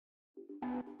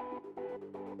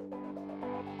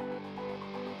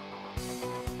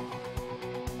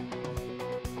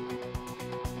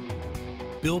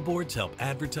Billboards help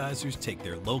advertisers take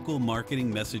their local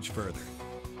marketing message further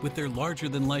with their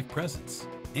larger-than-life presence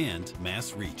and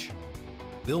mass reach.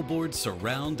 Billboards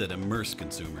surround and immerse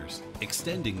consumers,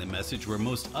 extending the message where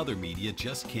most other media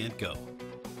just can't go.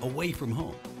 Away from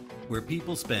home, where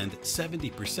people spend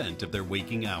 70% of their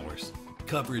waking hours.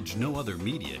 Coverage no other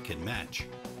media can match.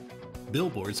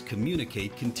 Billboards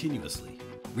communicate continuously,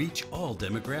 reach all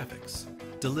demographics,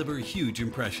 deliver huge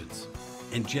impressions,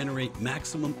 and generate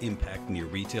maximum impact near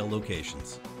retail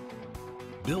locations.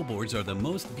 Billboards are the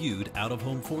most viewed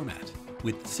out-of-home format,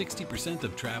 with 60%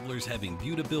 of travelers having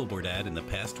viewed a billboard ad in the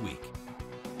past week.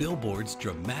 Billboards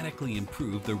dramatically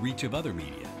improve the reach of other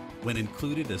media when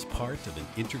included as part of an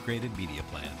integrated media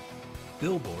plan.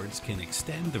 Billboards can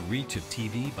extend the reach of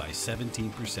TV by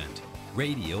 17%,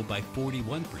 radio by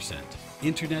 41%,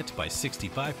 internet by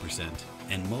 65%,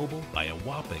 and mobile by a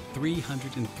whopping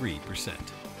 303%.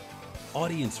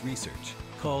 Audience research,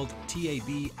 called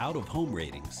TAB out-of-home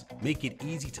ratings, make it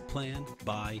easy to plan,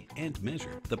 buy, and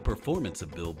measure the performance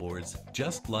of billboards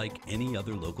just like any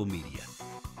other local media.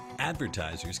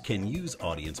 Advertisers can use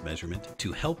audience measurement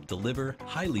to help deliver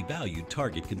highly valued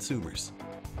target consumers.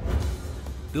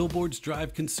 Billboards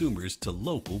drive consumers to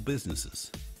local businesses.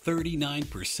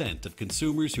 39% of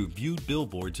consumers who viewed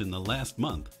billboards in the last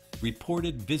month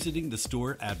reported visiting the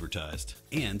store advertised,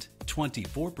 and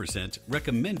 24%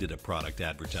 recommended a product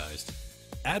advertised.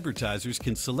 Advertisers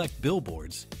can select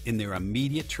billboards in their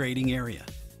immediate trading area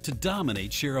to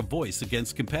dominate share of voice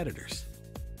against competitors.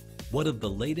 One of the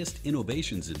latest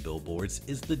innovations in billboards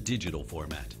is the digital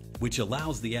format, which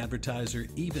allows the advertiser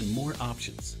even more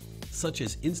options, such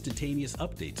as instantaneous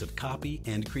updates of copy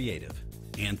and creative.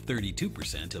 And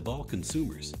 32% of all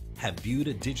consumers have viewed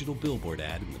a digital billboard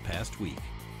ad in the past week.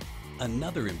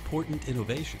 Another important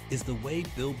innovation is the way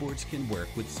billboards can work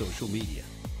with social media.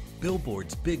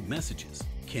 Billboards' big messages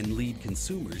can lead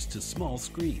consumers to small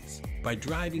screens by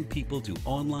driving people to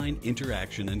online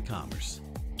interaction and commerce.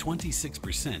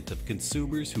 26% of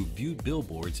consumers who viewed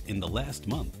billboards in the last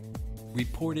month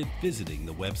reported visiting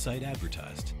the website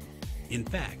advertised. In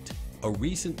fact, a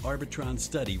recent Arbitron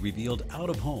study revealed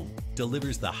out-of-home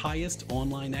delivers the highest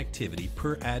online activity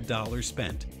per ad dollar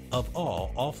spent of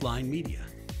all offline media,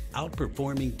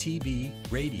 outperforming TV,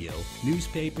 radio,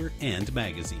 newspaper, and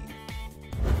magazine.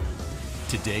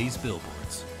 Today's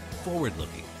billboards: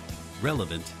 forward-looking,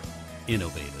 relevant,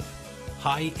 innovative,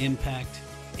 high-impact,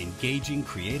 engaging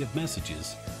creative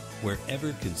messages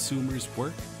wherever consumers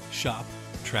work, shop,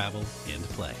 travel, and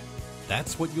play.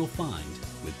 That's what you'll find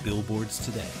with billboards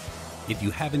today. If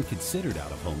you haven't considered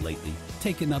out-of-home lately,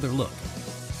 take another look.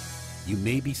 You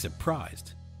may be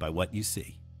surprised by what you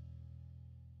see.